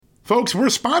Folks, we're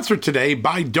sponsored today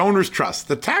by Donors Trust,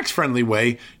 the tax-friendly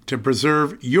way to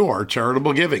preserve your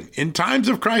charitable giving. In times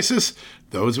of crisis,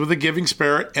 those with a giving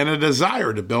spirit and a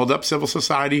desire to build up civil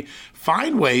society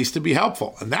find ways to be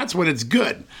helpful. And that's when it's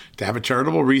good to have a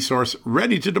charitable resource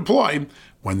ready to deploy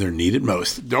when they're needed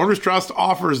most. Donors Trust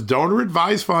offers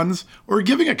donor-advised funds or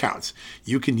giving accounts.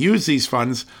 You can use these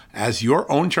funds as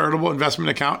your own charitable investment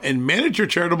account and manage your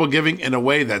charitable giving in a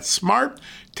way that's smart,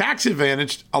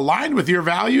 tax-advantaged, aligned with your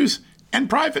values, and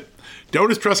private.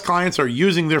 Donors Trust clients are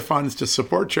using their funds to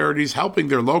support charities helping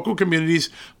their local communities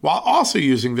while also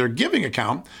using their giving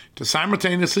account to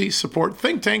simultaneously support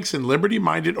think tanks and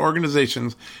liberty-minded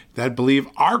organizations that believe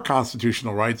our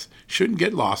constitutional rights shouldn't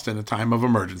get lost in a time of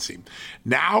emergency.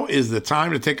 Now is the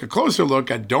time to take a closer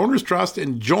look at Donors Trust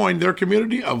and join their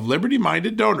community of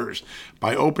liberty-minded donors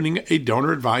by opening a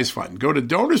donor-advised fund. Go to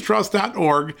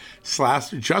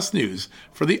donorstrust.org/justnews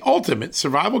for the ultimate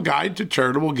survival guide to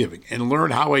charitable giving and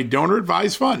learn how a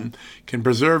donor-advised fund can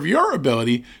preserve your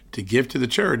ability to give to the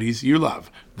charities you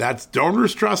love. That's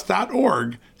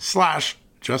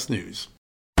donorstrust.org/justnews.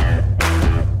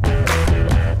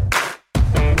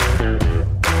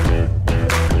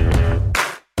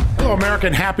 Hello, America,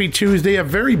 and happy Tuesday. A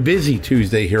very busy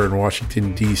Tuesday here in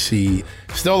Washington, D.C.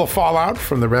 Still the fallout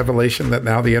from the revelation that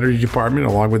now the Energy Department,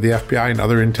 along with the FBI and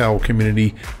other intel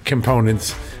community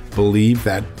components, believe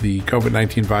that the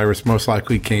COVID-19 virus most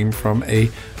likely came from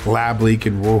a lab leak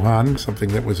in Wuhan, something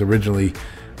that was originally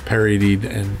parodied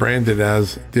and branded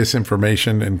as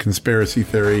disinformation and conspiracy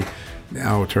theory,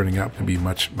 now turning out to be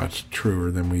much, much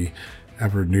truer than we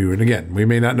ever knew. And again, we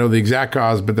may not know the exact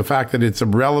cause, but the fact that it's a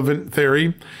relevant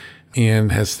theory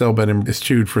and has still been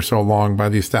eschewed for so long by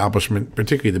the establishment,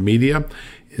 particularly the media,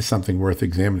 is something worth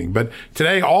examining. But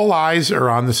today, all eyes are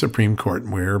on the Supreme Court,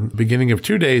 where the beginning of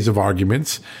 2 days of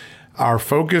arguments are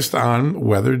focused on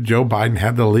whether Joe Biden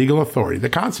had the legal authority, the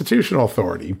constitutional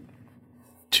authority,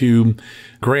 to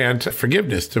grant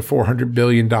forgiveness to $400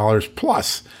 billion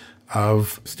plus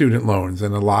of student loans.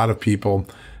 And a lot of people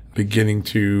beginning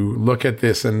to look at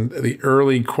this and the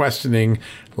early questioning,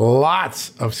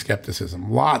 lots of skepticism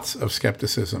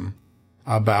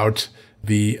about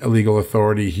the legal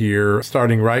authority here,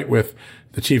 starting right with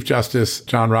the Chief Justice,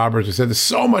 John Roberts, who said there's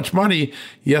so much money,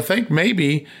 you think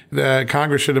maybe the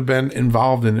Congress should have been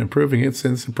involved in improving it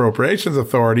since appropriations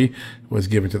authority was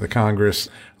given to the Congress.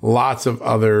 Lots of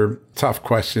other tough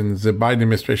questions. The Biden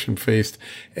administration faced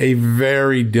a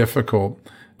very difficult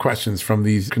questions from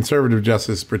these conservative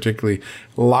justices, particularly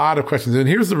a lot of questions. And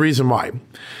here's the reason why.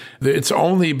 It's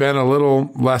only been a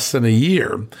little less than a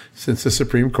year since the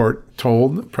Supreme Court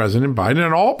told President Biden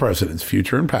and all presidents,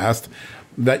 future and past,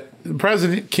 that the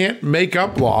president can't make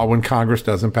up law when Congress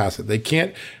doesn't pass it. They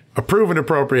can't approve an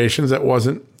appropriations that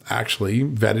wasn't actually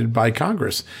vetted by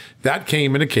Congress. That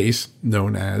came in a case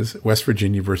known as West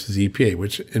Virginia versus EPA,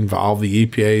 which involved the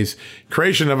EPA's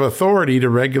creation of authority to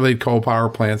regulate coal power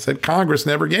plants that Congress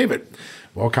never gave it.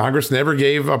 Well, Congress never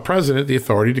gave a president the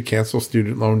authority to cancel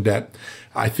student loan debt.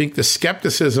 I think the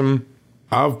skepticism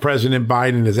of President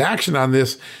Biden and his action on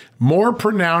this more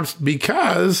pronounced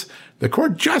because the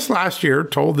court just last year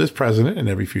told this president and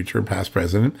every future and past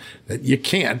president that you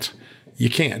can't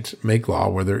make law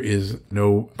where there is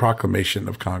no proclamation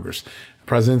of Congress.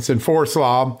 Presidents enforce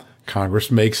law,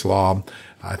 Congress makes law.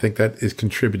 I think that is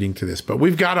contributing to this. But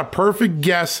we've got a perfect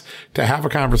guest to have a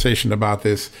conversation about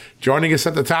this. Joining us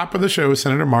at the top of the show,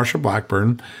 Senator Marsha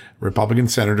Blackburn, Republican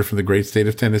senator from the great state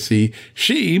of Tennessee.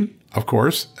 She, of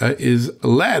course, is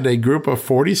led a group of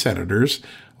 40 senators,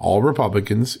 all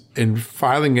Republicans, in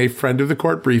filing a friend of the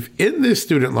court brief in this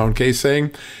student loan case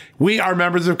saying, we are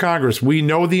members of Congress. We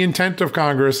know the intent of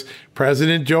Congress.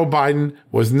 President Joe Biden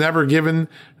was never given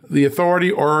the authority,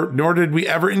 or nor did we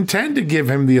ever intend to give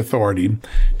him the authority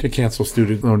to cancel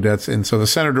student loan debts. And so the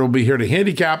senator will be here to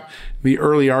handicap the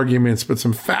early arguments, but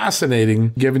some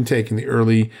fascinating give and take in the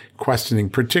early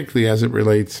questioning, particularly as it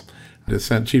relates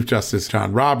to Chief Justice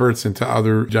John Roberts and to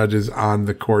other judges on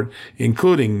the court,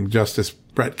 including Justice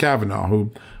Brett Kavanaugh,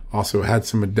 who also had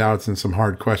some doubts and some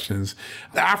hard questions.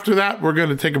 After that, we're going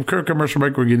to take a quick commercial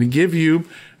break. We're going to give you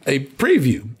a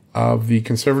preview of the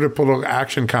Conservative Political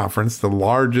Action Conference, the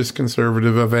largest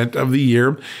conservative event of the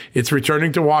year. It's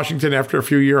returning to Washington after a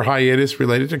few-year hiatus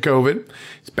related to COVID.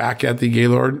 It's back at the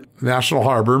Gaylord National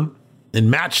Harbor. And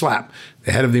Matt Schlapp,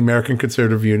 the head of the American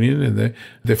Conservative Union and the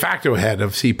de facto head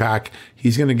of CPAC,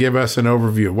 he's going to give us an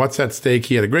overview of what's at stake.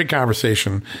 He had a great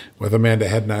conversation with Amanda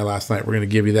Head and I last night. We're going to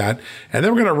give you that. And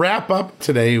then we're going to wrap up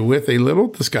today with a little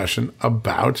discussion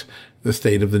about the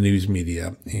state of the news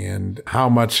media and how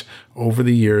much over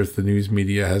the years the news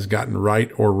media has gotten right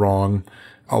or wrong.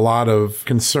 A lot of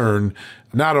concern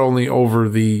not only over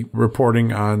the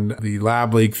reporting on the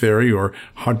lab leak theory or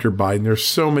Hunter Biden. There's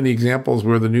so many examples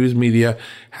where the news media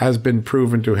has been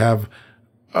proven to have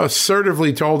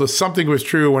assertively told us something was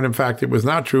true when in fact it was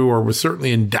not true or was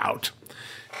certainly in doubt.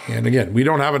 And again, we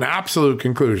don't have an absolute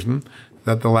conclusion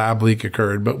that the lab leak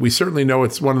occurred, but we certainly know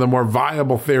it's one of the more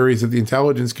viable theories that the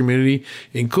intelligence community,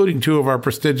 including two of our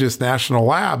prestigious national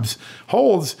labs,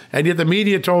 holds. And yet the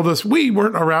media told us we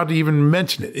weren't allowed to even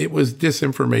mention it. It was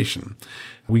disinformation.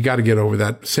 We got to get over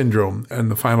that syndrome.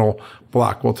 And the final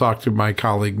block, we'll talk to my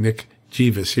colleague, Nick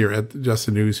Jeeves here at Just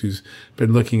the News, who's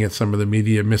been looking at some of the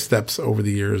media missteps over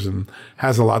the years and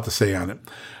has a lot to say on it.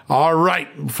 All right,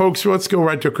 folks, let's go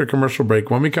right to a quick commercial break.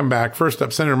 When we come back, first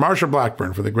up, Senator Marsha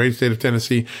Blackburn for the great state of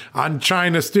Tennessee on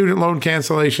China, student loan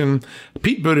cancellation,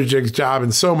 Pete Buttigieg's job,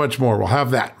 and so much more. We'll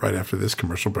have that right after this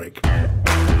commercial break.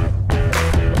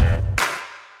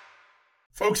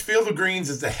 Folks, Field of Greens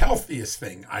is the healthiest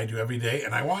thing I do every day,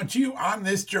 and I want you on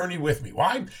this journey with me.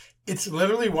 Why? It's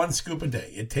literally one scoop a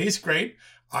day. It tastes great.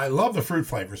 I love the fruit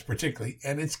flavors particularly,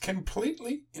 and it's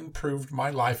completely improved my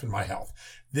life and my health.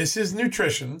 This is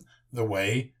nutrition the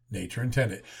way nature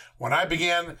intended. When I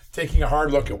began taking a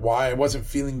hard look at why I wasn't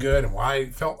feeling good and why I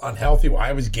felt unhealthy, why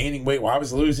I was gaining weight, why I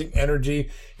was losing energy,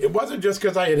 it wasn't just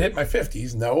because I had hit my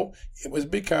 50s. No, it was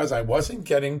because I wasn't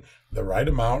getting the right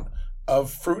amount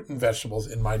of fruit and vegetables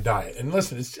in my diet. And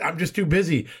listen, I'm just too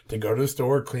busy to go to the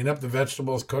store, clean up the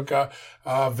vegetables, cook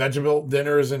vegetable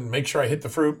dinners, and make sure I hit the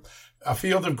fruit. A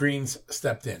Field of Greens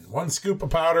stepped in. One scoop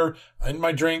of powder in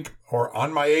my drink or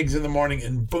on my eggs in the morning,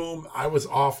 and boom, I was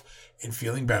off and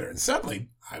feeling better. And suddenly,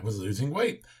 I was losing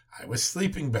weight. I was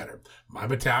sleeping better. My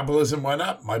metabolism went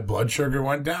up. My blood sugar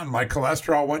went down. My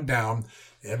cholesterol went down.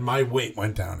 And my weight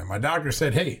went down. And my doctor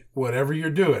said, hey, whatever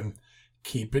you're doing,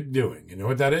 keep it doing. You know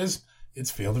what that is? It's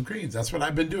Field of Greens. That's what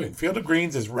I've been doing. Field of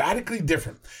Greens is radically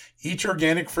different. Each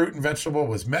organic fruit and vegetable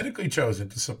was medically chosen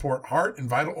to support heart and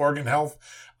vital organ health.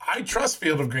 I trust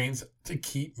Field of Greens to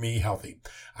keep me healthy.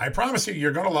 I promise you,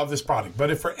 you're going to love this product.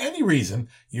 But if for any reason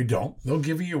you don't, they'll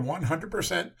give you your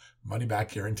 100% money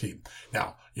back guarantee.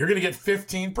 Now, you're going to get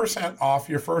 15% off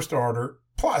your first order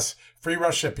plus free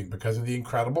rush shipping because of the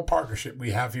incredible partnership we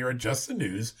have here at Just the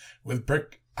News with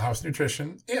Brick House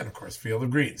Nutrition, and of course, Field of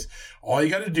Greens. All you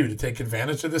got to do to take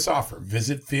advantage of this offer,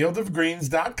 visit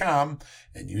fieldofgreens.com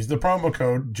and use the promo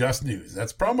code JustNews.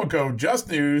 That's promo code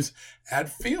JustNews at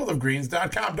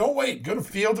fieldofgreens.com. Don't wait. Go to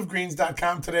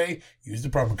fieldofgreens.com today. Use the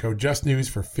promo code JustNews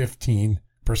for 15%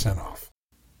 off.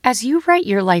 As you write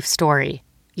your life story,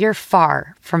 you're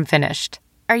far from finished.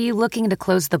 Are you looking to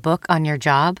close the book on your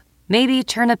job? Maybe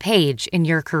turn a page in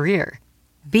your career?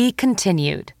 Be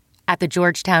continued at the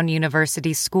Georgetown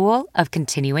University School of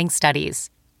Continuing Studies.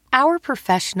 Our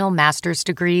professional master's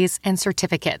degrees and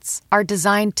certificates are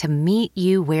designed to meet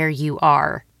you where you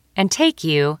are and take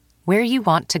you where you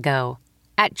want to go.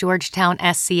 At Georgetown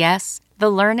SCS, the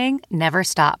learning never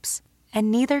stops,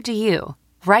 and neither do you.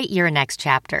 Write your next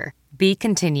chapter. Be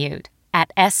continued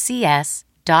at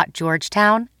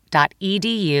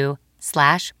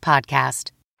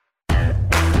scs.georgetown.edu/podcast.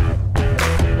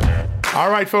 All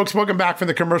right, folks, welcome back from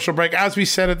the commercial break. As we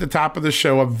said at the top of the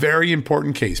show, a very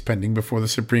important case pending before the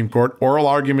Supreme Court. Oral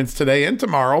arguments today and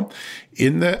tomorrow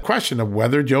in the question of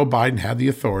whether Joe Biden had the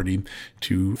authority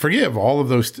to forgive all of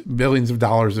those billions of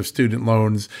dollars of student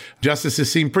loans.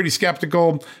 Justices seem pretty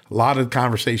skeptical. A lot of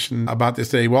conversation about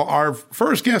this today. Well, our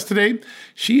first guest today,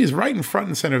 she is right in front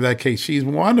and center of that case. She's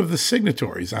one of the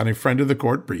signatories on a friend of the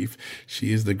court brief.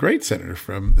 She is the great senator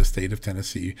from the state of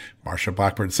Tennessee, Marsha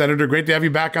Blackburn. Senator, great to have you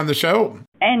back on the show.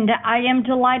 And I am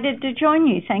delighted to join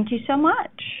you. Thank you so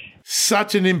much.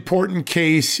 Such an important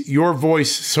case. Your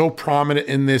voice so prominent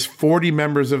in this. 40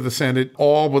 members of the Senate,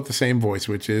 all with the same voice,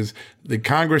 which is the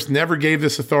Congress never gave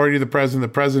this authority to the president.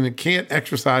 The president can't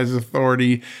exercise his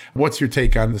authority. What's your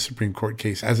take on the Supreme Court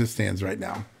case as it stands right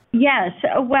now? Yes.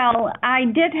 Well, I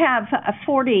did have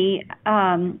 40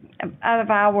 of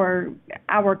our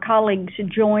colleagues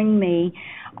join me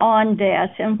on this.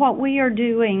 And what we are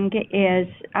doing is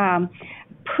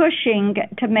pushing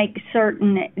to make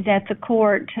certain that the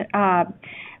court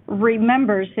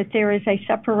remembers that there is a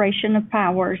separation of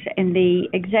powers and the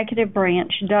executive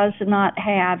branch does not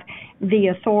have the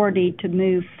authority to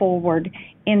move forward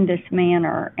in this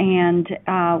manner. And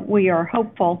we are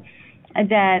hopeful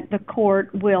that the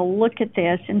court will look at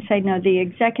this and say, no, the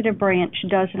executive branch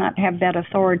does not have that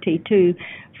authority to,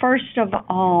 first of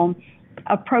all,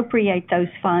 appropriate those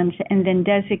funds and then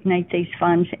designate these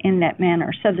funds in that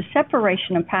manner. So the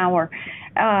separation of power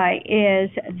is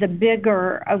the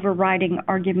bigger overriding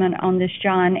argument on this,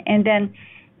 John. And then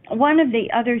one of the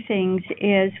other things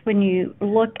is when you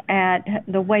look at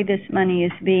the way this money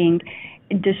is being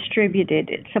distributed,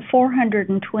 it's a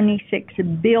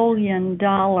 $426 billion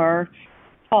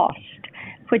cost,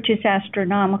 which is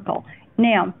astronomical.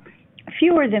 Now,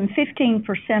 fewer than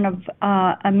 15%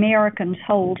 of Americans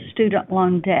hold student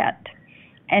loan debt.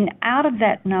 And out of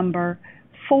that number,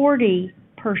 40%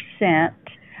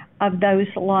 of those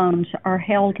loans are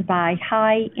held by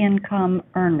high-income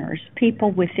earners,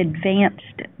 people with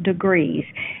advanced degrees,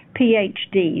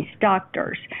 PhDs,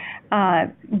 doctors,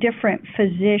 different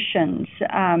physicians,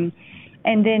 and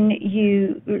then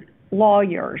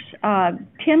lawyers. 10%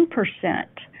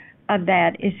 of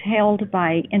that is held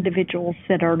by individuals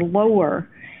that are lower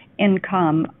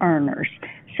income earners.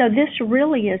 So this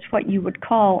really is what you would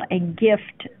call a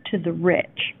gift to the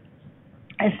rich.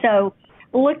 And so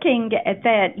looking at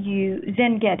that, you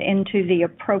then get into the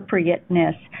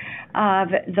appropriateness of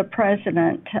the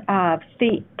president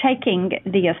taking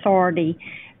the authority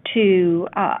to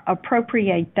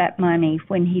appropriate that money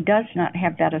when he does not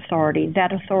have that authority.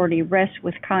 That authority rests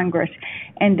with Congress,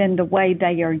 and then the way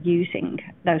they are using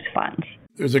those funds.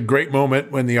 There's a great moment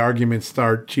when the arguments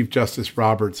start. Chief Justice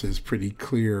Roberts is pretty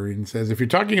clear and says, if you're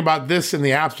talking about this in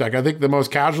the abstract, I think the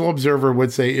most casual observer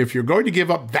would say, if you're going to give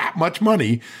up that much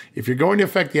money, if you're going to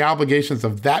affect the obligations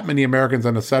of that many Americans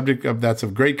on a subject that's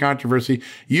of great controversy,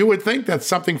 you would think that's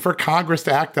something for Congress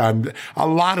to act on. A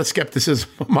lot of skepticism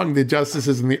among the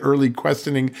justices in the early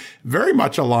questioning, very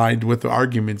much aligned with the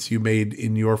arguments you made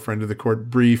in your friend of the court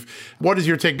brief. What is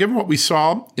your take, given what we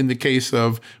saw in the case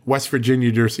of West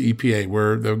Virginia versus EPA,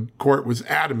 where the court was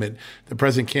adamant the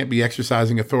president can't be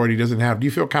exercising authority he doesn't have? Do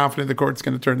you feel confident the court's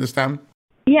going to turn this down?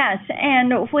 Yes,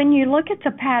 and when you look at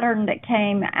the pattern that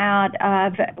came out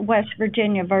of West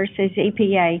Virginia versus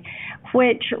EPA,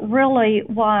 which really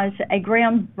was a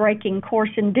groundbreaking course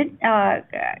and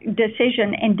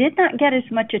decision and did not get as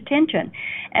much attention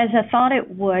as I thought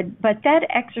it would, but that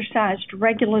exercised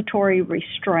regulatory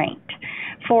restraint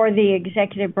for the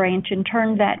executive branch and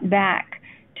turned that back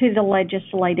to the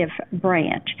legislative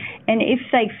branch. And if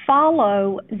they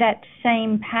follow that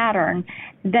same pattern,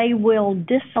 they will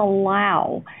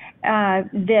disallow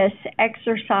this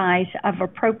exercise of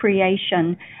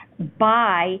appropriation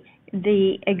by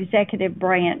the executive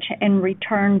branch and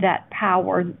return that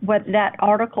power, that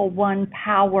Article I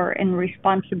power and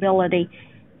responsibility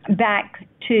back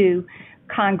to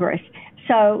Congress.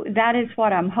 So that is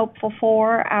what I'm hopeful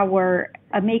for. Our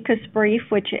amicus brief,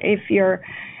 which if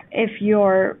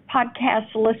your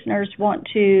podcast listeners want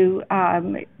to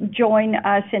join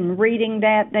us in reading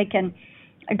that, they can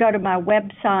go to my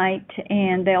website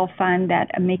and they'll find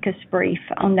that amicus brief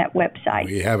on that website.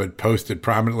 We have it posted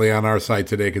prominently on our site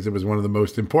today because it was one of the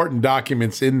most important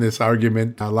documents in this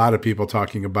argument. A lot of people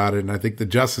talking about it, and I think the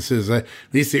justices, at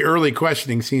least the early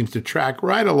questioning, seems to track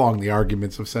right along the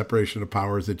arguments of separation of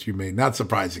powers that you made, not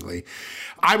surprisingly.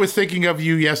 I was thinking of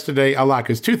you yesterday a lot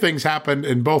because two things happened,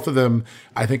 and both of them,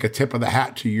 I think, a tip of the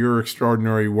hat to your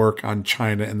extraordinary work on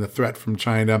China and the threat from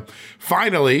China.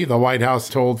 Finally, the White House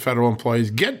told federal employees,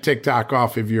 get TikTok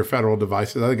off of your federal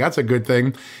devices. I think that's a good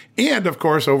thing. And, of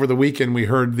course, over the weekend, we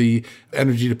heard the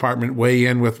Energy Department weigh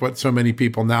in with what so many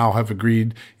people now have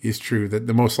agreed is true, that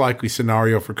the most likely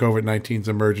scenario for COVID-19's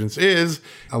emergence is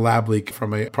a lab leak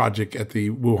from a project at the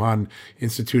Wuhan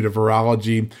Institute of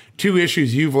Virology. Two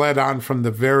issues you've led on from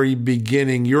the very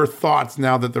beginning. Your thoughts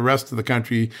now that the rest of the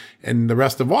country and the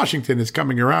rest of Washington is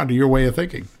coming around to your way of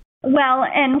thinking. Well,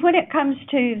 and when it comes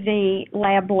to the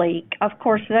lab leak, of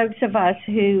course, those of us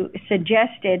who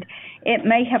suggested it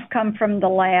may have come from the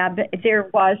lab,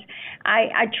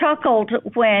 I chuckled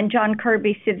when John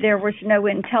Kirby said there was no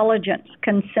intelligence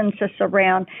consensus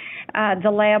around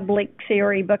the lab leak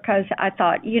theory, because I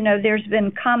thought, there's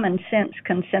been common sense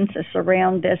consensus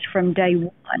around this from day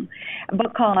one,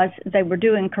 because they were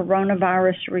doing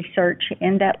coronavirus research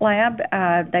in that lab.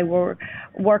 They were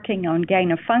working on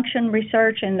gain-of-function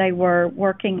research, and they were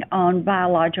working on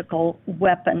biological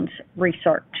weapons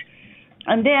research.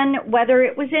 And then, whether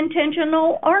it was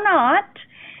intentional or not,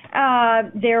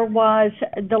 there was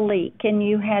the leak, and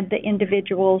you had the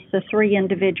 3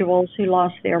 individuals who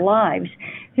lost their lives,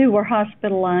 who were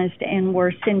hospitalized and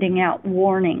were sending out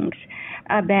warnings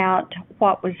about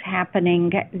what was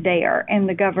happening there, and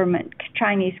the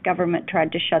Chinese government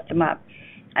tried to shut them up.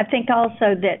 I think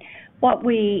also that what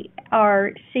we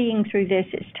are seeing through this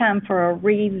is time for a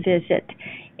revisit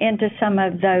into some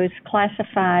of those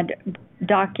classified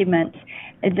documents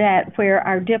where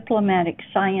our diplomatic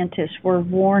scientists were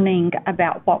warning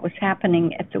about what was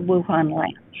happening at the Wuhan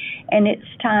lab. And it's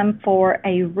time for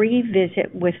a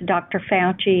revisit with Dr.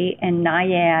 Fauci and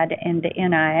NIAID and the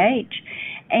NIH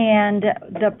and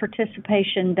the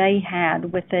participation they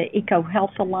had with the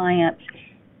EcoHealth Alliance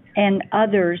and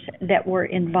others that were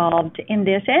involved in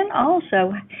this. And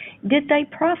also, did they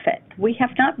profit? We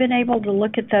have not been able to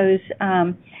look at those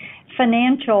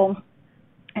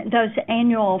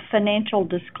annual financial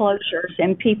disclosures,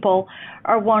 and people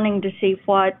are wanting to see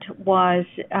what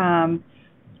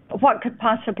could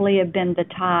possibly have been the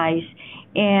ties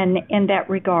in that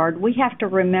regard. We have to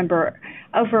remember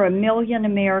over 1 million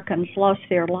Americans lost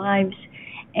their lives,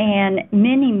 and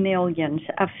many millions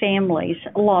of families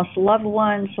lost loved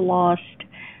ones, lost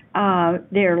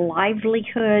their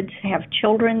livelihoods, have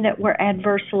children that were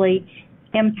adversely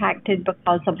impacted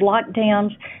because of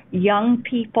lockdowns, young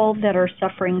people that are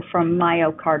suffering from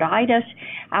myocarditis,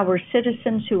 our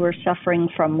citizens who are suffering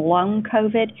from long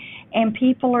COVID, and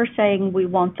people are saying we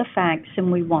want the facts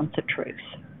and we want the truth.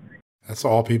 That's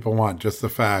all people want, just the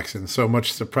facts. And so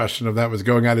much suppression of that was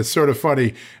going on. It's sort of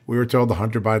funny. We were told the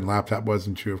Hunter Biden laptop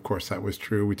wasn't true. Of course, that was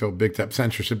true. We told big tech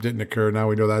censorship didn't occur. Now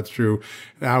we know that's true.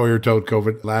 Now we were told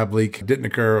COVID lab leak didn't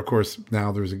occur. Of course,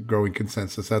 now there's a growing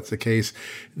consensus that's the case.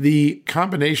 The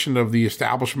combination of the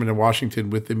establishment in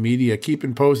Washington with the media keep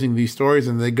imposing these stories,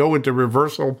 and they go into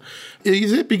reversal.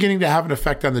 Is it beginning to have an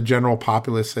effect on the general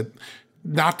populace that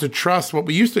not to trust what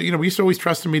we used to, we used to always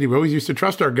trust the media. We always used to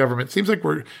trust our government. It seems like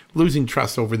we're losing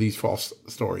trust over these false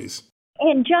stories.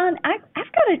 And John, I've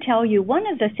got to tell you, one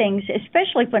of the things,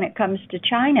 especially when it comes to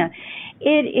China,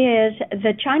 it is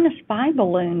the China spy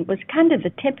balloon was kind of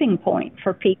the tipping point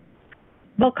for people,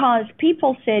 because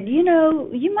people said, you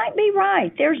might be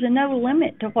right. There's no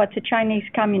limit to what the Chinese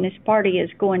Communist Party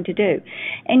is going to do.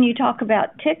 And you talk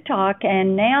about TikTok,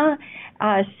 and now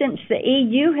since the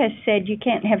EU has said you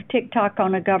can't have TikTok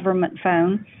on a government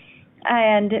phone,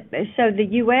 and so the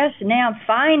U.S. now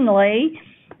finally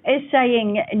is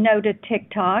saying no to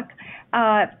TikTok,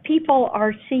 people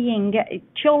are seeing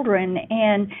children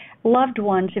and loved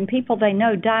ones and people they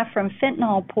know die from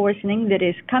fentanyl poisoning that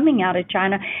is coming out of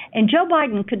China. And Joe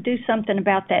Biden could do something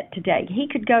about that today. He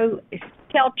could go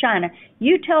tell China,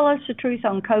 you tell us the truth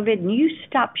on COVID and you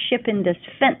stop shipping this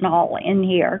fentanyl in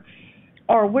here,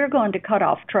 or we're going to cut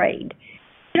off trade.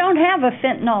 We don't have a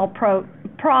fentanyl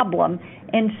problem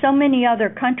in so many other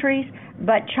countries,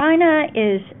 but China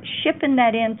is shipping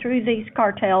that in through these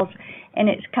cartels, and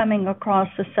it's coming across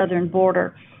the southern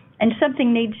border. And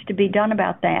something needs to be done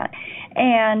about that.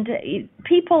 And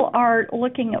people are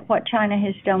looking at what China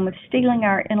has done with stealing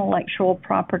our intellectual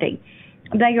property.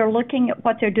 They are looking at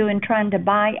what they're doing trying to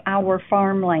buy our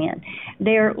farmland.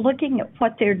 They're looking at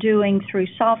what they're doing through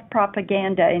soft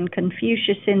propaganda in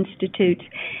Confucius Institutes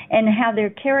and how they're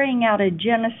carrying out a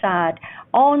genocide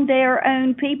on their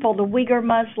own people, the Uyghur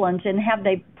Muslims, and how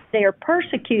they're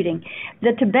persecuting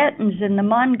the Tibetans and the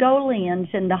Mongolians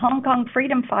and the Hong Kong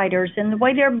freedom fighters, and the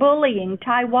way they're bullying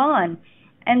Taiwan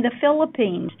and the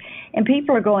Philippines. And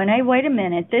people are going, hey, wait a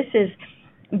minute, this is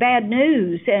bad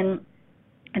news. And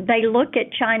they look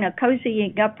at China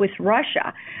cozying up with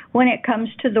Russia when it comes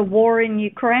to the war in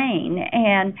Ukraine,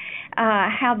 and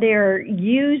how they're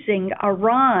using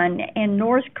Iran and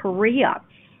North Korea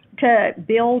to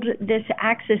build this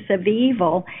axis of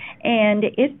evil. And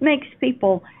it makes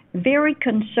people very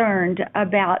concerned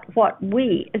about what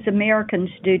we as Americans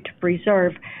do to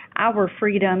preserve our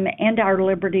freedom and our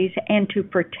liberties and to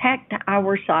protect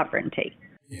our sovereignty.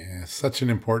 Yeah, such an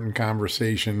important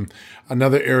conversation.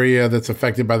 Another area that's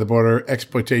affected by the border,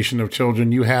 exploitation of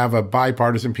children. You have a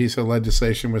bipartisan piece of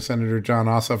legislation with Senator Jon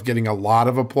Ossoff getting a lot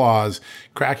of applause,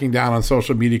 cracking down on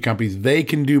social media companies. They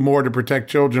can do more to protect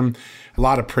children. A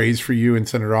lot of praise for you and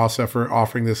Senator Ossoff for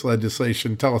offering this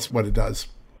legislation. Tell us what it does.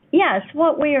 Yes,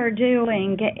 what we are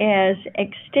doing is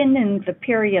extending the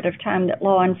period of time that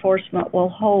law enforcement will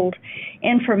hold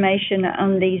information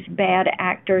on these bad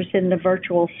actors in the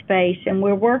virtual space, and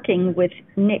we're working with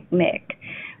NCMEC,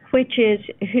 which is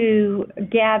who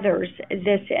gathers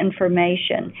this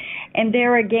information. And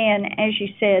there again, as you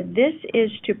said, this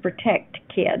is to protect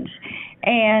kids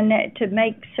and to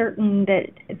make certain that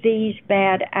these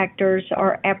bad actors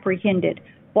are apprehended.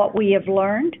 What we have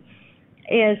learned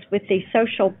is with the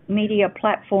social media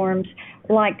platforms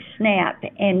like Snap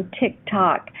and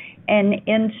TikTok and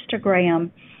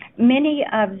Instagram, many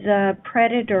of the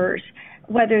predators,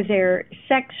 whether they're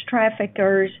sex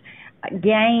traffickers,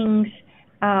 gangs,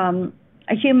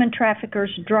 human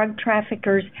traffickers, drug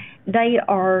traffickers, they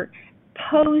are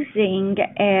posing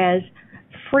as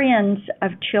friends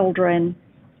of children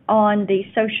on the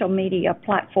social media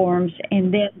platforms,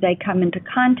 and then they come into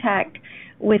contact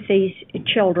with these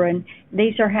children.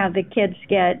 These are how the kids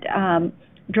get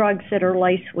drugs that are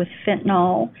laced with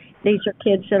fentanyl. These are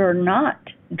kids that are not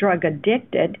drug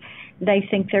addicted. they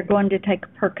think they're going to take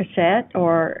a Percocet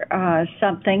or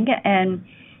something, and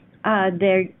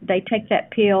they take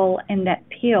that pill, and that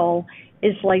pill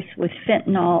is laced with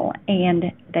fentanyl,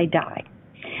 and they die.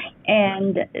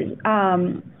 And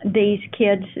these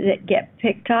kids that get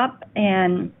picked up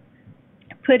and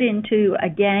put into a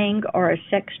gang or a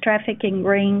sex trafficking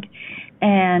ring,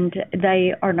 and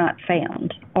they are not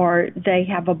found, or they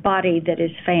have a body that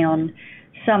is found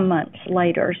some months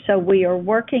later. So we are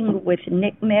working with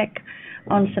NCMEC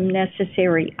on some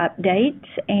necessary updates,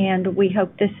 and we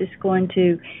hope this is going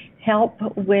to help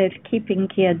with keeping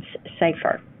kids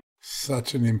safer.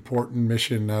 Such an important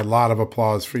mission. A lot of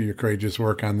applause for your courageous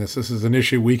work on this. This is an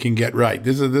issue we can get right.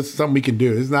 This is something we can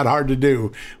do. This is not hard to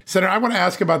do. Senator, I want to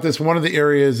ask about this. One of the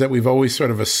areas that we've always sort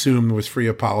of assumed was free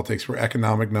of politics were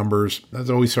economic numbers.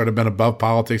 That's always sort of been above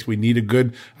politics. We need a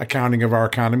good accounting of our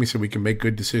economy so we can make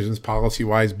good decisions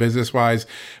policy-wise, business-wise.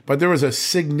 But there was a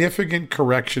significant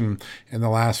correction in the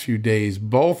last few days.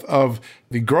 Both of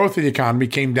the growth of the economy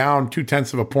came down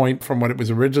 0.2 of a point from what it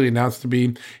was originally announced to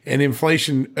be, and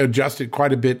inflation adjusted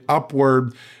quite a bit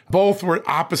upward. Both were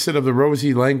opposite of the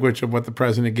rosy language of what the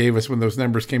president gave us when those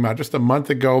numbers came out just a month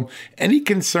ago. Any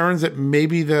concerns that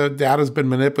maybe the data's been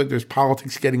manipulated, there's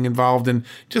politics getting involved in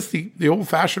just the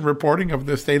old-fashioned reporting of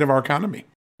the state of our economy?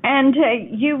 And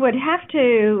you would have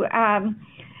to...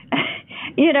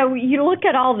 you look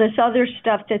at all this other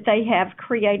stuff that they have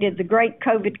created, the great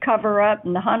COVID cover-up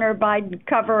and the Hunter Biden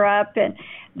cover-up and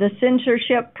the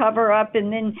censorship cover-up,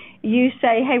 and then you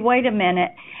say, hey, wait a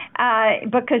minute,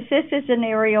 because this is an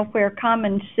area where the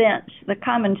common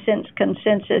sense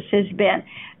consensus has been.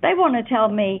 They want to tell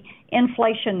me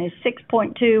inflation is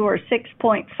 6.2 or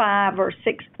 6.5 or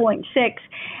 6.6,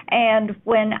 and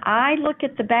when I look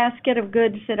at the basket of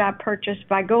goods that I purchase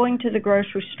by going to the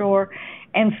grocery store,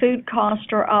 and food costs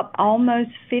are up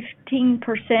almost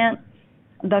 15%.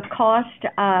 The cost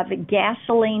of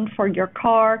gasoline for your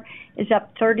car is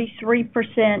up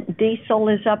 33%. Diesel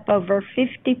is up over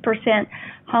 50%.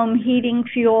 Home heating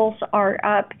fuels are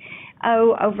up,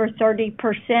 over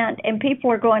 30%. And people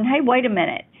are going, hey, wait a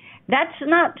minute. That's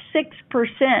not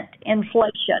 6%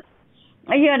 inflation.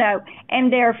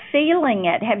 And they're feeling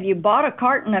it. Have you bought a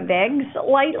carton of eggs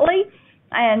lately?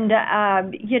 And,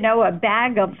 a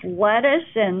bag of lettuce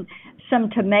and some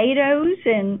tomatoes,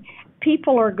 and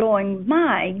people are going,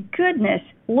 my goodness,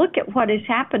 look at what is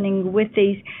happening with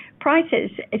these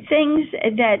prices. Things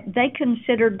that they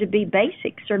considered to be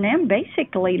basics are now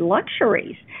basically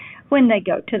luxuries when they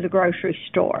go to the grocery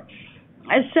store.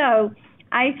 So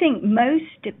I think most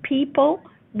people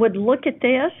would look at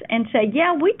this and say,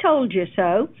 yeah, we told you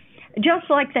so. Just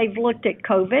like they've looked at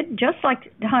COVID, just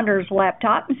like Hunter's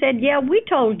laptop, and said, yeah, we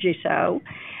told you so.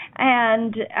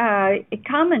 And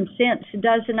common sense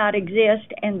does not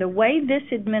exist. And the way this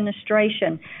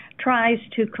administration tries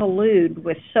to collude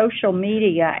with social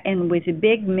media and with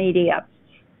big media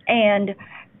and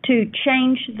to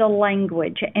change the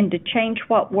language and to change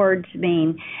what words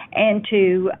mean and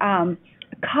to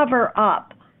cover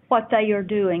up what they are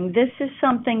doing, this is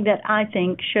something that I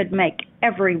think should make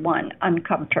everyone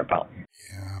uncomfortable.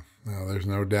 Yeah, no, there's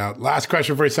no doubt. Last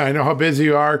question for you, son. I know how busy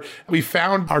you are. We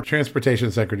found our transportation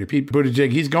secretary, Pete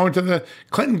Buttigieg. He's going to the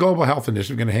Clinton Global Health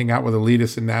Initiative, going to hang out with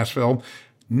elitists in Nashville.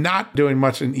 Not doing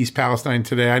much in East Palestine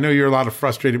today. I know you're a lot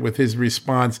frustrated with his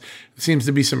response. There seems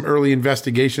to be some early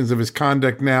investigations of his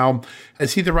conduct now.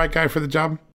 Is he the right guy for the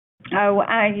job? Oh,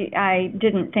 I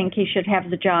didn't think he should have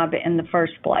the job in the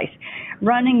first place.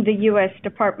 Running the U.S.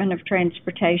 Department of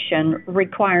Transportation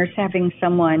requires having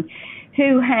someone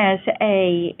who has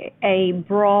a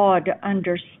broad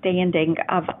understanding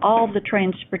of all the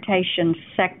transportation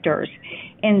sectors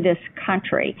in this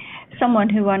country, someone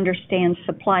who understands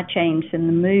supply chains and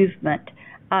the movement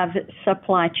of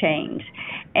supply chains,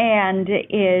 and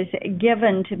is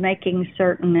given to making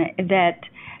certain that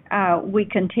we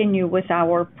continue with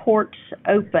our ports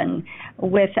open,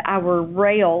 with our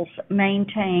rails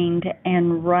maintained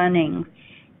and running,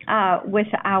 with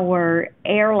our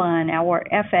airline, our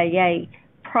FAA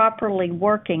properly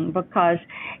working, because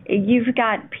you've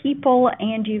got people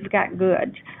and you've got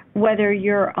goods, whether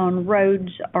you're on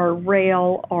roads or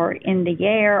rail or in the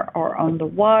air or on the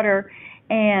water,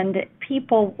 and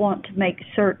people want to make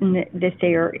certain that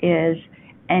there is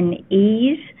an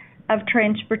ease of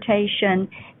transportation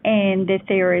and that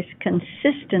there is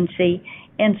consistency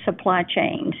in supply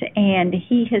chains. And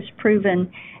he has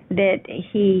proven that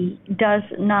he does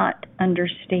not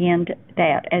understand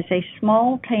that. As a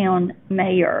small town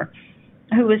mayor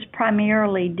who is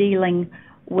primarily dealing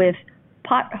with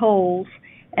potholes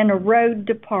and a road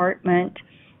department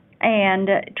and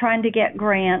trying to get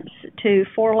grants to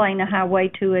 4-lane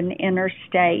highway to an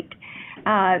interstate,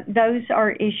 those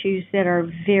are issues that are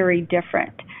very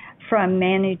different from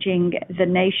managing the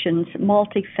nation's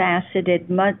multifaceted,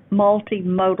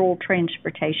 multimodal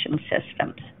transportation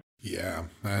systems. Yeah,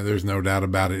 there's no doubt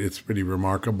about it. It's pretty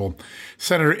remarkable.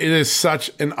 Senator, it is such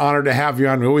an honor to have you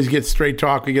on. We always get straight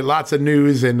talk. We get lots of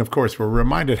news. And of course, we're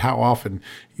reminded how often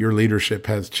your leadership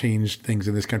has changed things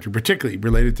in this country, particularly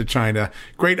related to China.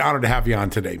 Great honor to have you on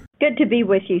today. Good to be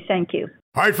with you. Thank you.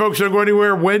 All right, folks, don't go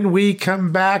anywhere. When we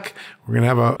come back, we're going to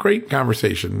have a great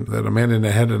conversation that Amanda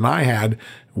Nahed and I had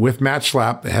with Matt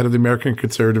Schlapp, the head of the American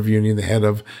Conservative Union, the head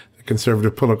of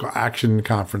Conservative Political Action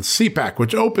Conference, CPAC,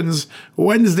 which opens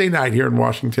Wednesday night here in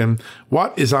Washington.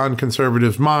 What is on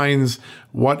conservatives' minds?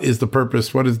 What is the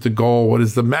purpose? What is the goal? What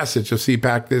is the message of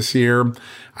CPAC this year?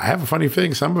 I have a funny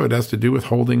feeling some of it has to do with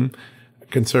holding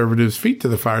conservatives' feet to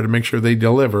the fire to make sure they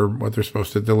deliver what they're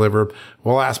supposed to deliver.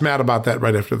 We'll ask Matt about that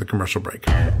right after the commercial break.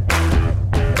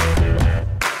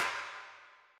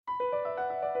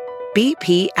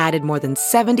 BP added more than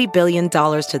 $70 billion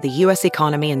to the U.S.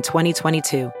 economy in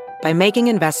 2022 by making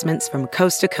investments from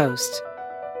coast to coast.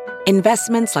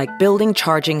 Investments like building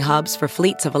charging hubs for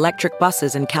fleets of electric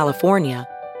buses in California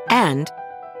and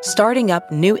starting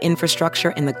up new infrastructure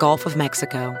in the Gulf of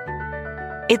Mexico.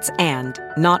 It's and,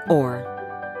 not or.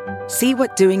 See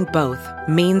what doing both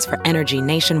means for energy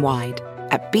nationwide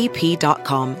at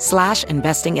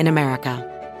bp.com/investing in America.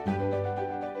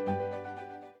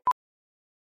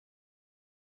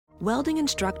 Welding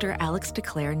instructor Alex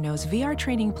DeClaire knows VR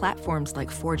training platforms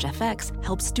like Forge FX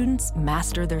help students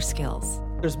master their skills.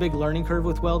 There's a big learning curve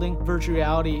with welding. Virtual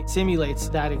reality simulates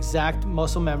that exact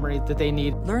muscle memory that they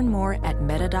need. Learn more at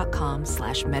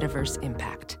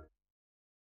meta.com/metaverseimpact.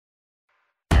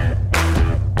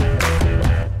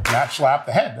 Matt Schlapp,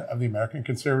 the head of the American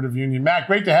Conservative Union. Matt,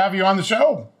 great to have you on the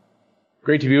show.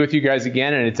 Great to be with you guys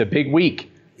again, and it's a big week.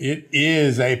 It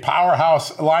is a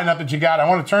powerhouse lineup that you got. I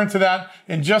want to turn to that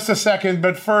in just a second.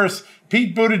 But first,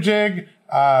 Pete Buttigieg,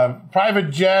 private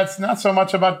jets, not so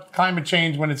much about climate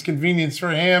change when it's convenience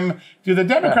for him. Do the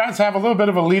Democrats have a little bit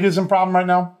of a elitism problem right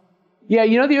now? Yeah,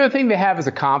 the other thing they have is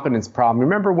a competence problem.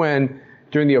 Remember when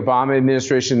during the Obama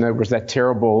administration there was that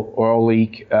terrible oil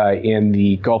leak in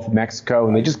the Gulf of Mexico,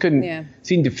 and they just couldn't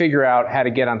seem to figure out how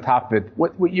to get on top of it.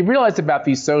 What you realize about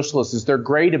these socialists is they're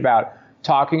great about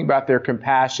talking about their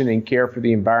compassion and care for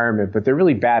the environment, but they're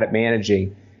really bad at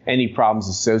managing any problems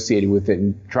associated with it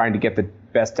and trying to get the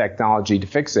best technology to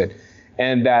fix it.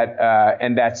 And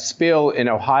that spill in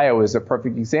Ohio is a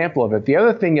perfect example of it. The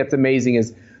other thing that's amazing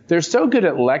is they're so good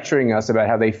at lecturing us about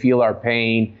how they feel our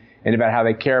pain and about how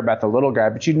they care about the little guy.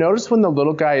 But you notice when the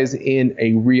little guy is in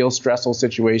a real stressful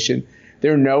situation,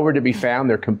 they're nowhere to be found.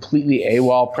 They're completely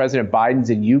AWOL. President Biden's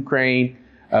in Ukraine.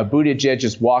 Buttigieg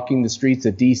is walking the streets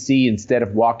of D.C. instead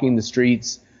of walking the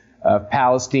streets of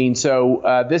Palestine.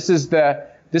 So this is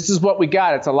what we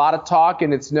got. It's a lot of talk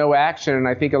and it's no action. And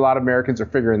I think a lot of Americans are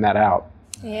figuring that out.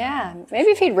 Yeah, maybe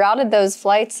if he'd routed those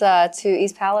flights to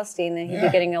East Palestine, then he'd be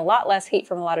getting a lot less heat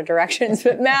from a lot of directions.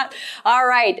 But Matt, all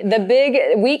right, the big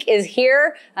week is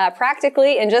here.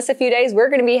 Practically in just a few days, we're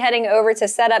going to be heading over to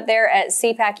set up there at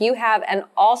CPAC. You have an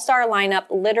all-star lineup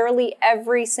literally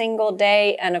every single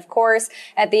day. And of course,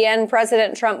 at the end,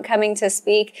 President Trump coming to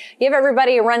speak. Give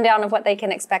everybody a rundown of what they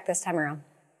can expect this time around.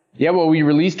 Yeah, well, we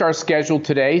released our schedule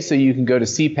today, so you can go to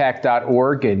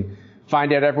cpac.org and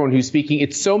find out everyone who's speaking.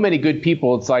 It's so many good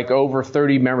people. It's like over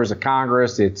 30 members of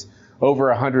Congress. It's over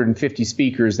 150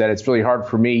 speakers that it's really hard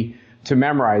for me to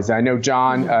memorize. I know,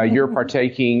 John, you're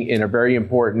partaking in a very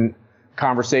important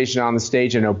conversation on the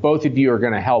stage. I know both of you are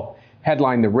going to help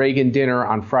headline the Reagan dinner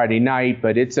on Friday night,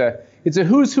 but it's a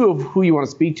who's who of who you want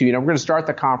to speak to. We're going to start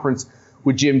the conference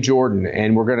with Jim Jordan,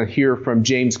 and we're going to hear from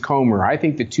James Comer. I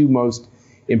think the two most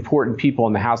important people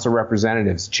in the House of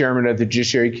Representatives, chairman of the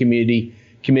Judiciary Committee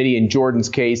in Jordan's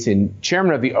case, and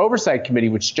chairman of the Oversight Committee,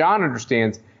 which John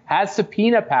understands has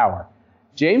subpoena power.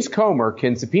 James Comer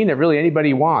can subpoena really anybody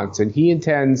he wants, and he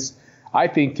intends, I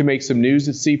think, to make some news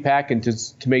at CPAC and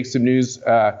to make some news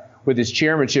with his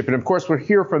chairmanship. And of course, we'll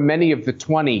hear from many of the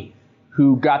 20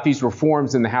 who got these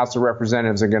reforms in the House of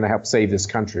Representatives and are going to help save this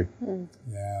country.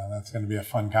 Yeah, that's going to be a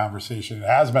fun conversation. It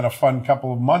has been a fun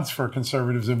couple of months for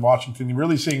conservatives in Washington. You're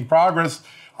really seeing progress.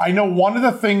 I know one of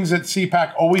the things that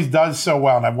CPAC always does so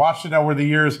well, and I've watched it over the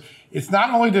years, it's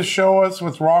not only to show us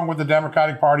what's wrong with the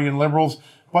Democratic Party and liberals,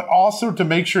 but also to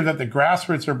make sure that the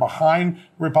grassroots are behind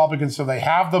Republicans so they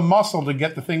have the muscle to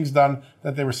get the things done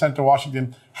that they were sent to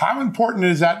Washington. How important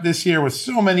is that this year with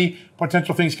so many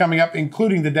potential things coming up,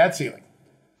 including the debt ceiling?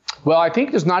 Well, I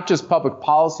think there's not just public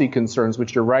policy concerns,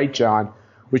 which you're right, John,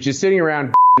 which is sitting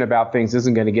around about things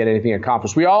isn't going to get anything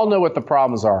accomplished. We all know what the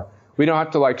problems are. We don't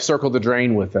have to like circle the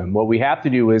drain with them. What we have to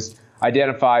do is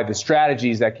identify the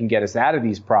strategies that can get us out of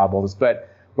these problems. But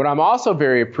what I'm also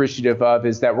very appreciative of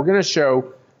is that we're going to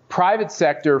show private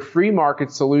sector, free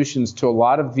market solutions to a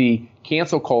lot of the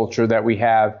cancel culture that we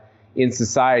have in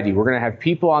society. We're going to have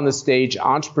people on the stage,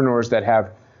 entrepreneurs that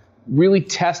have really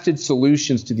tested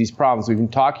solutions to these problems. We've been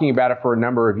talking about it for a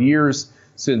number of years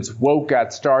since woke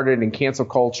got started and cancel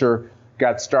culture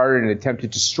got started and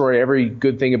attempted to destroy every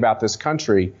good thing about this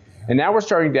country. And now we're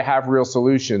starting to have real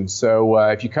solutions. So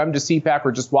if you come to CPAC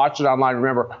or just watch it online,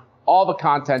 remember, all the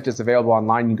content is available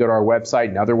online. You can go to our website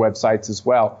and other websites as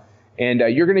well. And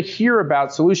you're going to hear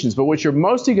about solutions. But what you're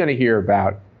mostly going to hear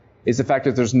about is the fact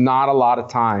that there's not a lot of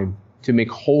time to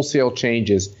make wholesale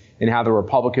changes in how the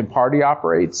Republican Party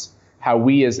operates, how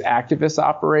we as activists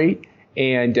operate.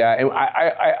 And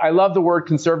I love the word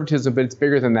conservatism, but it's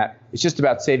bigger than that. It's just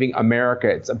about saving America.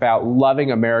 It's about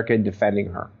loving America and defending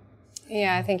her.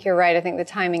 Yeah, I think you're right. I think the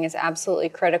timing is absolutely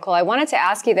critical. I wanted to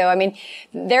ask you, though, I mean,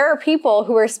 there are people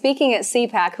who are speaking at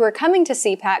CPAC, who are coming to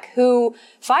CPAC, who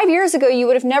 5 years ago you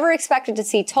would have never expected to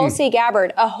see Tulsi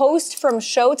Gabbard, a host from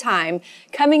Showtime,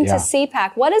 coming to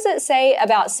CPAC. What does it say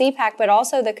about CPAC, but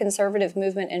also the conservative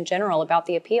movement in general, about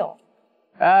the appeal?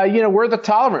 We're the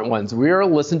tolerant ones. We're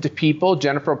listen to people.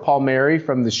 Jennifer Palmieri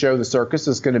from the show The Circus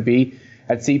is going to be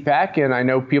at CPAC, and I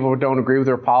know people don't agree with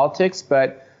her politics,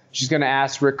 but she's going to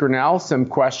ask Rick Grenell some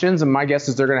questions, and my guess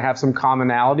is they're going to have some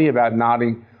commonality about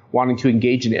wanting to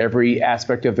engage in every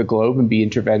aspect of the globe and be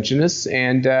interventionists.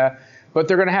 But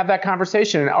they're going to have that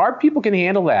conversation, and our people can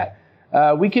handle that.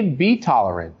 We can be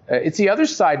tolerant. It's the other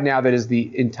side now that is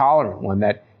the intolerant one,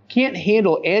 that can't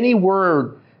handle any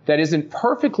word that isn't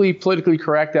perfectly politically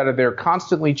correct out of their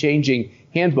constantly changing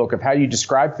handbook of how you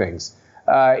describe things.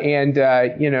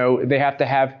 They have to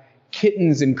have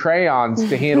kittens and crayons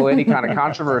to handle any kind of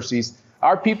controversies.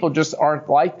 Our people just aren't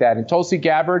like that. And Tulsi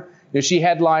Gabbard, she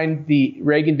headlined the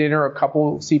Reagan dinner a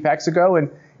couple CPACs ago, and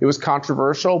it was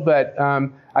controversial, but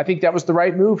I think that was the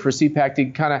right move for CPAC to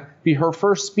kind of be her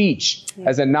first speech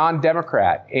as a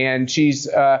non-Democrat. And she's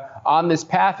on this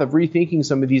path of rethinking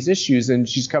some of these issues, and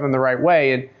she's coming the right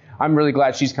way. And I'm really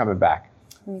glad she's coming back.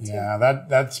 Yeah,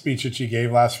 that speech that she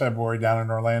gave last February down in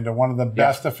Orlando, one of the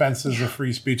best offenses of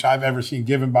free speech I've ever seen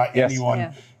given by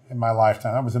anyone in my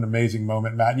lifetime. That was an amazing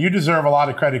moment, Matt. And you deserve a lot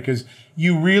of credit because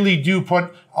you really do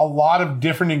put a lot of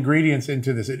different ingredients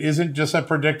into this. It isn't just a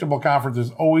predictable conference.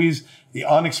 There's always the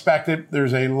unexpected.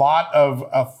 There's a lot of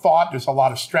thought. There's a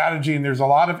lot of strategy, and there's a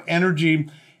lot of energy.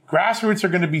 Grassroots are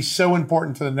going to be so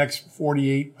important to the next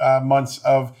 48 months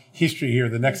of history here,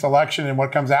 the next election and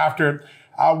what comes after.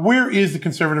 Where is the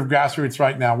conservative grassroots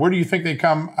right now? Where do you think they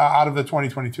come out of the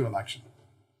 2022 election?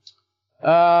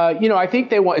 I think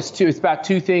they want it's about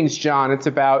two things, John. It's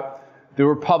about the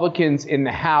Republicans in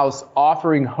the House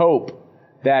offering hope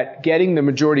that getting the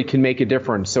majority can make a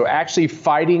difference. So actually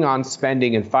fighting on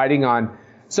spending and fighting on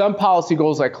some policy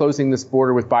goals like closing this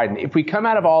border with Biden. If we come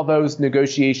out of all those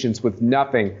negotiations with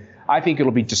nothing, I think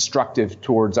it'll be destructive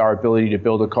towards our ability to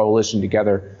build a coalition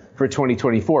together for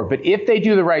 2024. But if they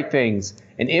do the right things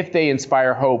and if they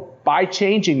inspire hope by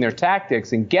changing their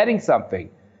tactics and getting something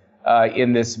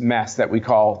in this mess that we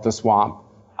call the swamp,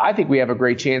 I think we have a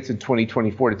great chance in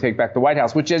 2024 to take back the White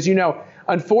House, which, as you know,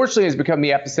 unfortunately has become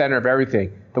the epicenter of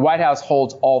everything. The White House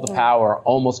holds all the power,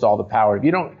 almost all the power. If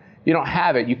you don't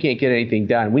have it, you can't get anything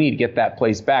done. We need to get that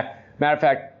place back. Matter of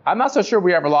fact, I'm not so sure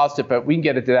we ever lost it, but we can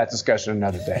get into that discussion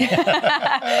another day.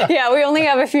 Yeah, we only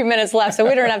have a few minutes left, so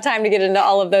we don't have time to get into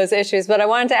all of those issues. But I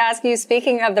wanted to ask you,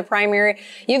 speaking of the primary,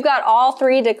 you've got all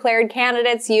three declared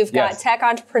candidates. You've got tech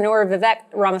entrepreneur Vivek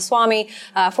Ramaswamy,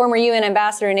 former UN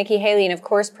Ambassador Nikki Haley, and, of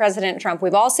course, President Trump.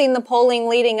 We've all seen the polling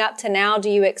leading up to now. Do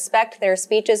you expect their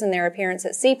speeches and their appearance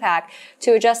at CPAC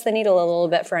to adjust the needle a little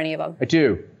bit for any of them?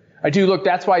 I do. Look,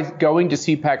 that's why going to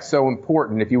CPAC is so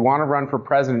important. If you want to run for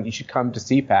president, you should come to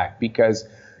CPAC because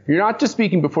you're not just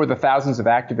speaking before the thousands of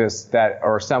activists that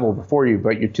are assembled before you,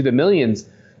 but you're to the millions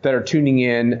that are tuning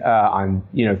in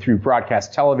through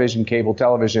broadcast television, cable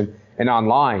television, and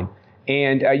online.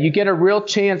 And you get a real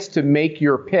chance to make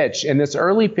your pitch. And this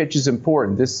early pitch is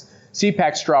important. This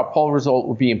CPAC straw poll result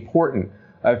will be important.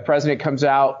 If President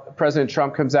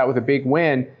Trump comes out with a big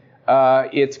win,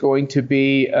 it's going to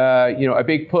be, a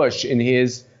big push in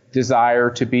his desire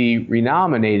to be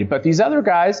renominated. But these other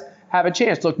guys have a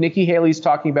chance. Look, Nikki Haley's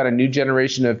talking about a new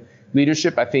generation of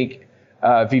leadership. I think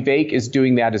Vivek is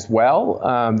doing that as well.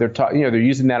 They're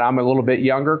using that I'm a little bit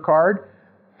younger card.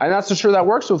 I'm not so sure that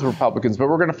works with Republicans, but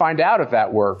we're going to find out if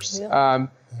that works. Yeah.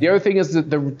 The other thing is that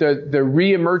the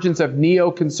reemergence of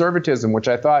neoconservatism, which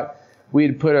I thought we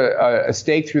had put a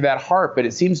stake through that heart, but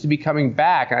it seems to be coming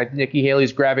back. And I think Nikki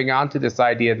Haley's grabbing onto this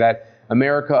idea that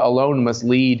America alone must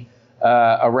lead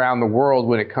around the world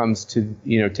when it comes to,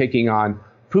 taking on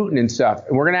Putin and stuff.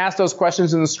 And we're going to ask those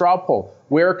questions in the straw poll.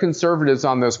 Where are conservatives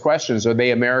on those questions? Are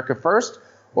they America first?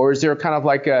 Or is there kind of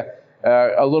like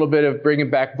a little bit of bringing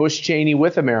back Bush Cheney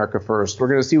with America first? We're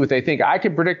going to see what they think. I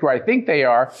can predict where I think they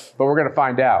are, but we're going to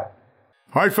find out.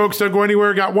 All right, folks, don't go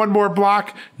anywhere. Got one more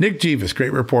block. Nick Jeeves,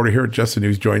 great reporter here at Just the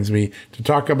News, joins me to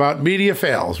talk about media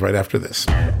fails right after this.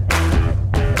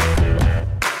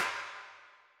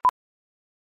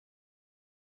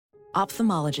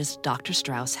 Ophthalmologist Dr.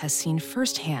 Strauss has seen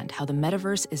firsthand how the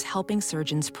metaverse is helping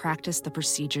surgeons practice the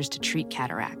procedures to treat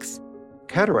cataracts.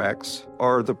 Cataracts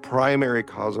are the primary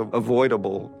cause of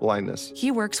avoidable blindness.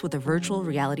 He works with a virtual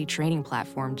reality training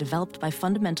platform developed by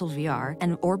Fundamental VR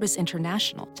and Orbis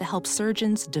International to help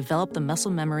surgeons develop the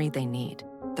muscle memory they need.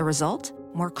 The result?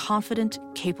 More confident,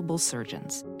 capable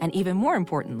surgeons. And even more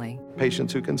importantly,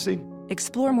 patients who can see.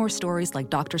 Explore more stories like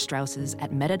Dr. Strauss's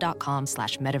at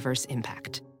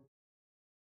meta.com/metaverseimpact.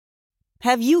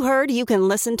 Have you heard you can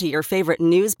listen to your favorite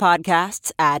news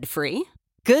podcasts ad-free?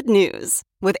 Good news.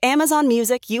 With Amazon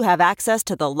Music, you have access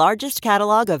to the largest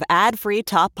catalog of ad-free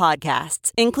top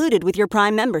podcasts included with your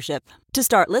Prime membership. To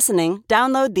start listening,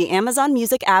 download the Amazon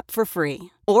Music app for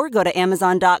free or go to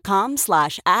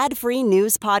amazon.com/ad-free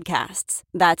news podcasts.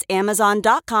 That's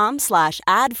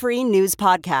amazon.com/ad-free news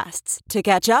podcasts to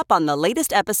catch up on the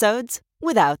latest episodes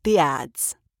without the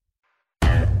ads.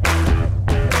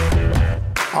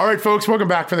 All right, folks, welcome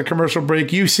back for the commercial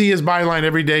break. You see his byline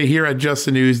every day here at Just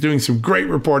the News, doing some great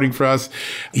reporting for us.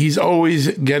 He's always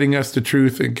getting us the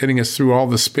truth and getting us through all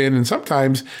the spin and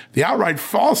sometimes the outright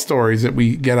false stories that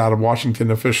we get out of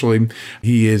Washington officially.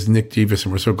 He is Nick Jeeves,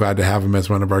 and we're so glad to have him as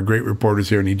one of our great reporters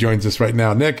here, and he joins us right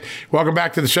now. Nick, welcome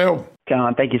back to the show.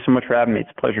 John, thank you so much for having me.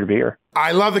 It's a pleasure to be here.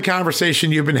 I love the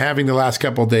conversation you've been having the last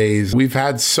couple of days. We've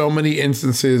had so many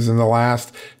instances in the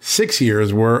last 6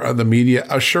 years where the media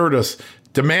assured us,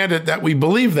 demanded that we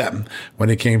believe them when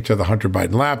it came to the Hunter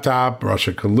Biden laptop,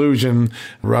 Russia collusion,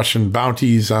 Russian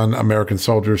bounties on American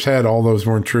soldiers' head. All those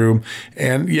weren't true.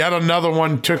 And yet another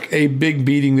one took a big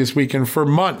beating this weekend. For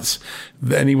months,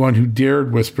 anyone who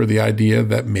dared whisper the idea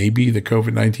that maybe the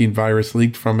COVID-19 virus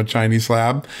leaked from a Chinese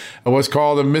lab was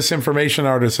called a misinformation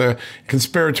artist, a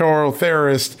conspiratorial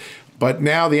theorist. But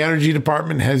now the Energy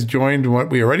Department has joined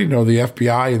what we already know the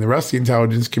FBI and the rest of the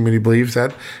intelligence community believes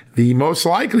that the most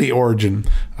likely origin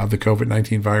of the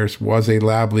COVID-19 virus was a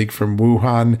lab leak from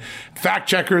Wuhan. Fact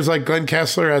checkers like Glenn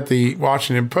Kessler at the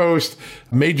Washington Post,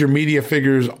 major media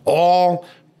figures all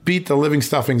beat the living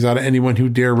stuffings out of anyone who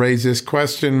dare raise this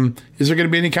question. Is there going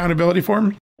to be any accountability for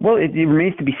him? Well, it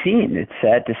remains to be seen. It's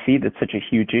sad to see that such a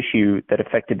huge issue that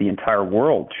affected the entire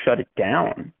world, shut it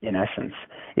down, in essence,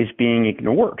 is being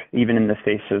ignored, even in the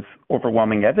face of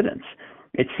overwhelming evidence.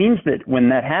 It seems that when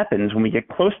that happens, when we get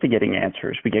close to getting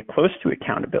answers, we get close to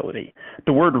accountability,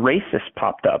 the word racist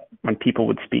popped up when people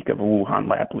would speak of a Wuhan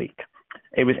lab leak.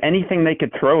 It was anything they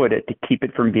could throw at it to keep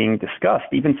it from being discussed.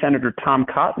 Even Senator Tom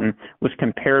Cotton was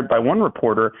compared by one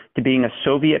reporter to being a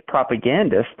Soviet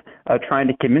propagandist trying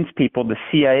to convince people the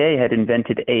CIA had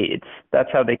invented AIDS.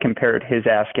 That's how they compared his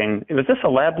asking, was this a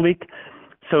lab leak?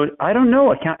 So I don't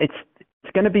know. It's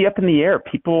going to be up in the air.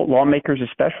 People, lawmakers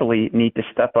especially, need to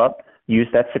step up, use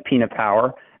that subpoena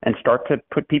power, and start to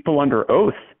put people under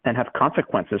oath and have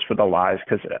consequences for the lies.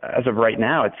 Because as of right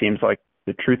now, it seems like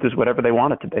the truth is whatever they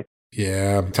want it to be.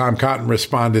 Yeah, Tom Cotton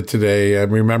responded today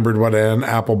and remembered what Ann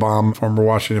Applebaum, former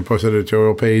Washington Post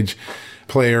editorial page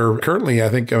player, currently, I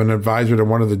think, an advisor to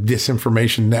one of the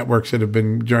disinformation networks that have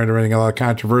been generating a lot of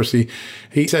controversy.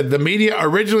 He said the media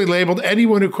originally labeled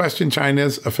anyone who questioned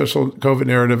China's official COVID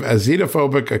narrative as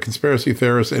xenophobic, a conspiracy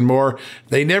theorist, and more.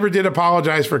 They never did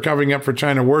apologize for covering up for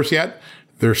China. Worse yet,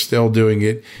 they're still doing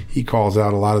it. He calls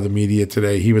out a lot of the media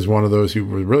today. He was one of those who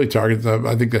was really targeted.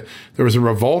 I think that there was a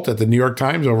revolt at the New York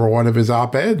Times over one of his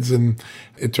op-eds, and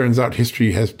it turns out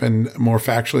history has been more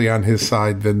factually on his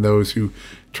side than those who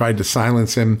tried to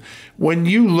silence him. When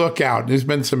you look out, there's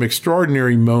been some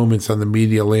extraordinary moments on the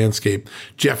media landscape.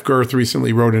 Jeff Gerth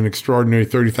recently wrote an extraordinary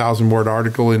 30,000-word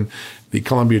article in the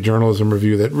Columbia Journalism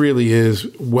Review that really is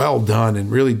well done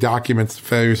and really documents the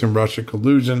failures in Russia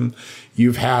collusion.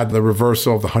 You've had the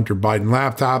reversal of the Hunter Biden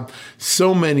laptop.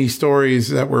 So many stories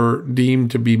that were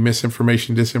deemed to be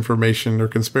misinformation, disinformation, or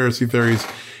conspiracy theories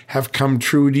have come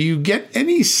true. Do you get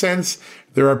any sense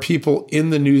there are people in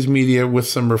the news media with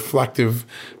some reflective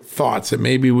thoughts that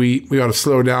maybe we ought to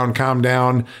slow down, calm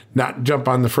down, not jump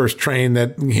on the first train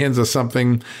that hands us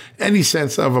something? Any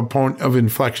sense of a point of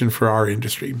inflection for our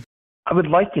industry? I would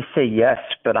like to say yes,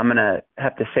 but I'm going to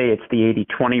have to say it's the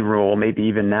 80-20 rule, maybe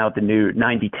even now the new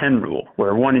 90-10 rule,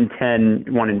 where 1 in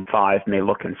 10, 1 in 5 may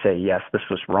look and say, yes, this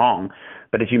was wrong.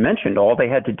 But as you mentioned, all they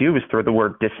had to do was throw the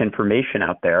word disinformation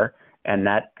out there, and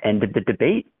that ended the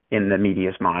debate in the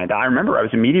media's mind. I remember I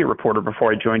was a media reporter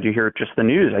before I joined you here at Just the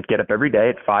News. I'd get up every day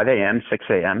at 5 a.m., 6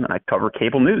 a.m., and I'd cover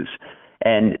cable news.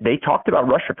 And they talked about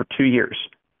Russia for 2 years.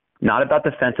 Not about the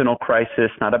fentanyl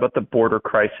crisis, not about the border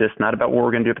crisis, not about what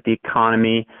we're going to do with the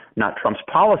economy, not Trump's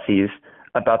policies,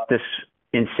 about this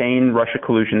insane Russia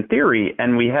collusion theory.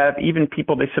 And we have even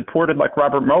people they supported like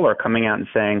Robert Mueller coming out and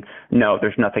saying, no,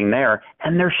 there's nothing there.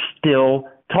 And they're still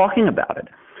talking about it.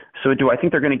 So do I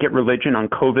think they're going to get religion on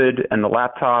COVID and the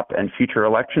laptop and future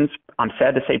elections? I'm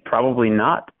sad to say probably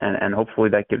not. And hopefully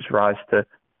that gives rise to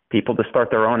people to start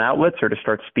their own outlets or to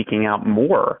start speaking out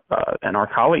more, and our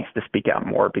colleagues to speak out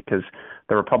more, because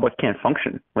the republic can't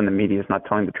function when the media is not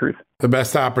telling the truth. The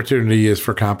best opportunity is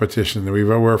for competition.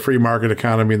 We're a free market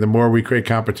economy. The more we create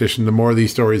competition, the more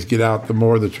these stories get out, the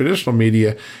more the traditional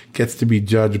media gets to be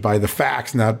judged by the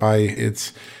facts, not by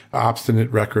its obstinate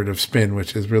record of spin,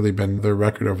 which has really been their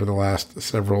record over the last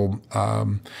several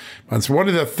months. One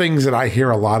of the things that I hear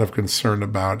a lot of concern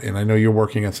about, and I know you're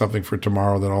working on something for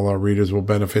tomorrow that all our readers will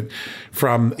benefit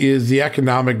from, is the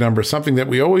economic numbers, something that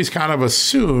we always kind of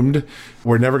assumed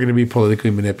were never going to be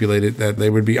politically manipulated, that they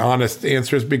would be honest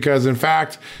answers, because in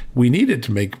fact, we needed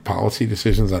to make policy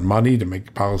decisions on money, to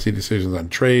make policy decisions on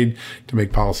trade, to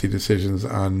make policy decisions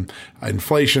on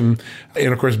inflation.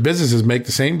 And of course, businesses make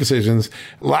the same decisions.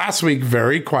 Last week,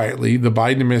 very quietly, the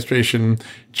Biden administration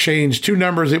changed two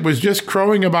numbers. It was just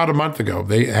crowing about a month ago.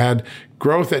 They had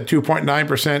growth at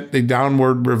 2.9%. They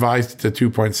downward revised it to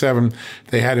 2.7%.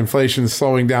 They had inflation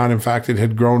slowing down. In fact, it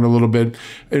had grown a little bit.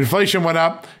 Inflation went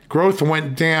up. Growth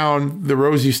went down. The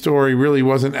rosy story really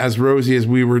wasn't as rosy as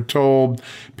we were told.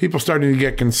 People starting to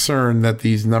get concerned that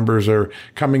these numbers are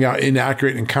coming out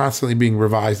inaccurate and constantly being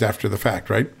revised after the fact,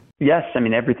 right? Yes. I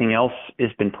mean, everything else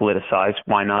has been politicized.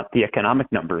 Why not the economic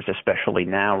numbers, especially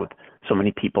now with so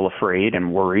many people afraid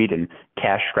and worried and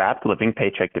cash-strapped, living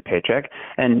paycheck to paycheck?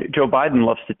 And Joe Biden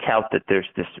loves to tout that there's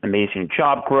this amazing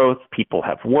job growth, people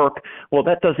have work. Well,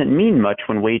 that doesn't mean much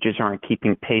when wages aren't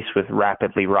keeping pace with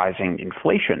rapidly rising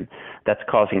inflation. That's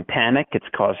causing panic. It's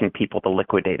causing people to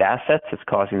liquidate assets. It's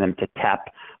causing them to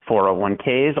tap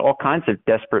 401ks, all kinds of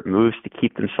desperate moves to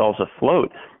keep themselves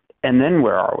afloat. And then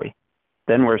where are we?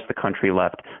 Then where's the country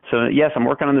left? So yes, I'm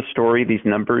working on the story. These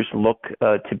numbers look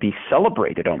to be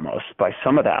celebrated almost by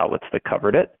some of the outlets that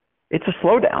covered it. It's a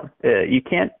slowdown. You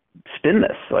can't spin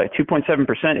this.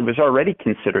 2.7%, it was already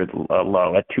considered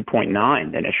low at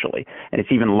 2.9 initially, and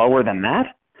it's even lower than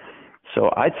that.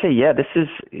 So I'd say, yeah, this is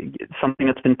something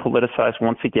that's been politicized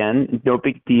once again. No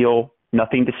big deal,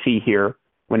 nothing to see here.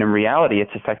 When in reality,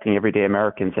 it's affecting everyday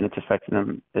Americans, and it's affecting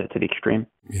them to the extreme.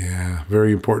 Yeah,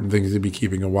 very important things to be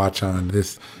keeping a watch on.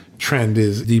 This trend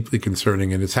is deeply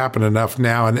concerning, and it's happened enough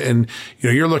now. And you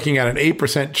know, you're looking at an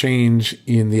 8% change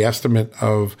in the estimate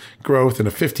of growth and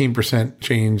a 15%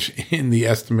 change in the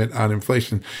estimate on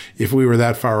inflation. If we were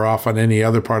that far off on any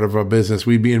other part of our business,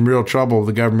 we'd be in real trouble.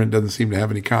 The government doesn't seem to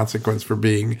have any consequence for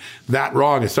being that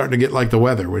wrong. It's starting to get like the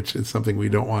weather, which is something we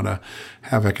don't want to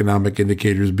have economic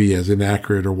indicators be as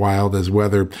inaccurate or wild as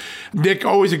weather. Nick,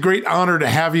 always a great honor to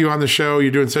have you on the show.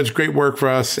 You're doing such great work for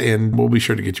us, and we'll be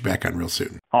sure to get you back on real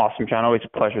soon. Awesome, John. Always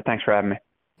a pleasure. Thanks for having me.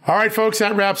 All right, folks,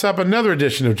 that wraps up another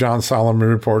edition of John Solomon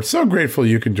Report. So grateful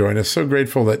you can join us. So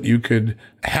grateful that you could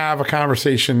have a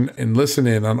conversation and listen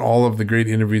in on all of the great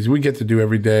interviews we get to do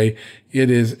every day.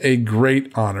 It is a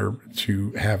great honor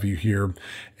to have you here.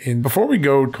 And before we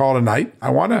go call it a night, I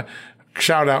want to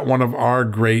shout out one of our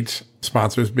great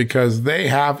sponsors, because they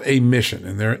have a mission,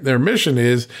 and their mission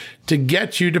is to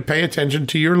get you to pay attention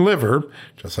to your liver,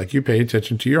 just like you pay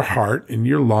attention to your heart and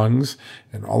your lungs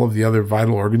and all of the other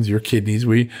vital organs, your kidneys.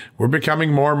 We're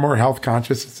becoming more and more health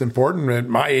conscious. It's important. At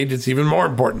my age, it's even more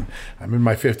important. I'm in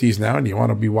my 50s now, and you want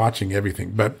to be watching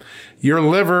everything. But your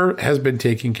liver has been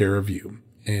taking care of you,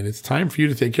 and it's time for you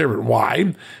to take care of it.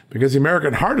 Why? Because the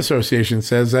American Heart Association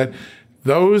says that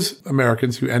those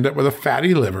Americans who end up with a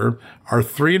fatty liver are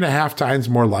 3.5 times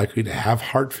more likely to have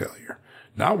heart failure.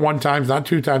 Not 1 time, not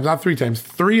 2 times, not 3 times,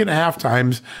 3.5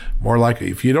 times more likely.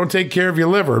 If you don't take care of your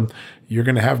liver, you're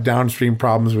going to have downstream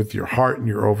problems with your heart and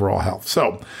your overall health.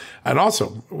 So, and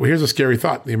also, here's a scary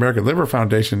thought. The American Liver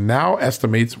Foundation now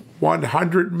estimates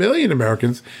 100 million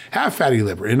Americans have fatty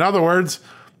liver. In other words,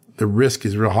 the risk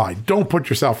is real high. Don't put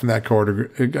yourself in that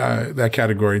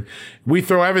category. We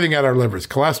throw everything at our livers: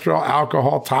 cholesterol,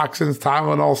 alcohol, toxins,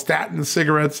 Tylenol, statins,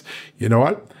 cigarettes. You know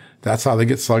what? That's how they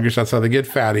get sluggish. That's how they get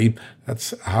fatty.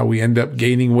 That's how we end up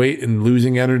gaining weight and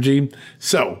losing energy.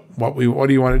 So what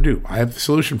do you want to do? I have the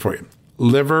solution for you.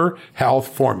 Liver Health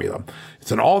Formula.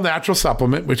 It's an all-natural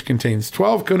supplement which contains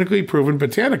 12 clinically proven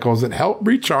botanicals that help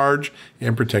recharge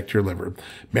and protect your liver.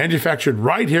 Manufactured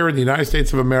right here in the United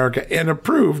States of America and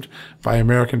approved by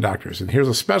American doctors. And here's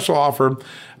a special offer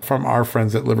from our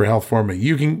friends at Liver Health Formula.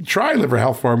 You can try Liver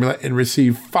Health Formula and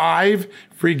receive 5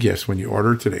 free gifts when you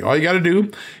order today. All you got to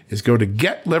do is go to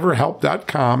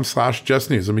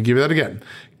getliverhelp.com/justnews. Let me give you that again.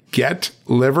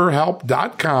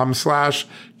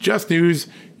 getliverhelp.com/justnews.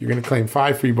 You're going to claim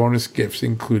 5 free bonus gifts,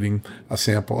 including a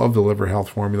sample of the Liver Health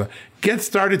Formula. Get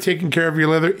started taking care of your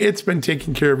liver. It's been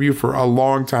taking care of you for a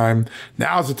long time.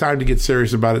 Now's the time to get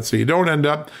serious about it so you don't end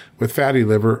up with fatty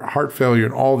liver, heart failure,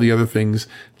 and all the other things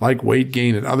like weight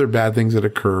gain and other bad things that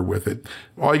occur with it.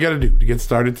 All you got to do to get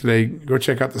started today, go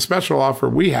check out the special offer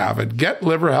we have at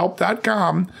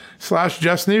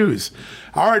getliverhelp.com/justnews.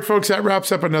 All right, folks, that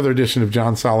wraps up another edition of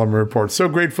John Solomon Report. So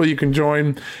grateful you can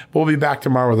join. We'll be back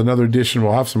tomorrow with another edition.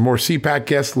 We'll have some more CPAC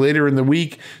guests later in the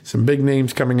week, some big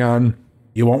names coming on.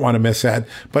 You won't want to miss that.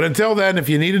 But until then, if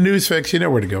you need a news fix, you know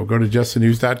where to go. Go to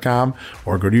justthenews.com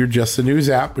or go to your Just the News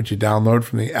app, which you download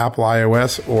from the Apple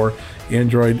iOS or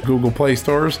Android Google Play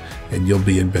stores, and you'll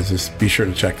be in business. Be sure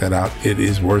to check that out. It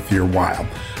is worth your while.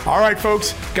 All right,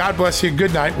 folks, God bless you.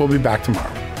 Good night. We'll be back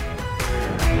tomorrow.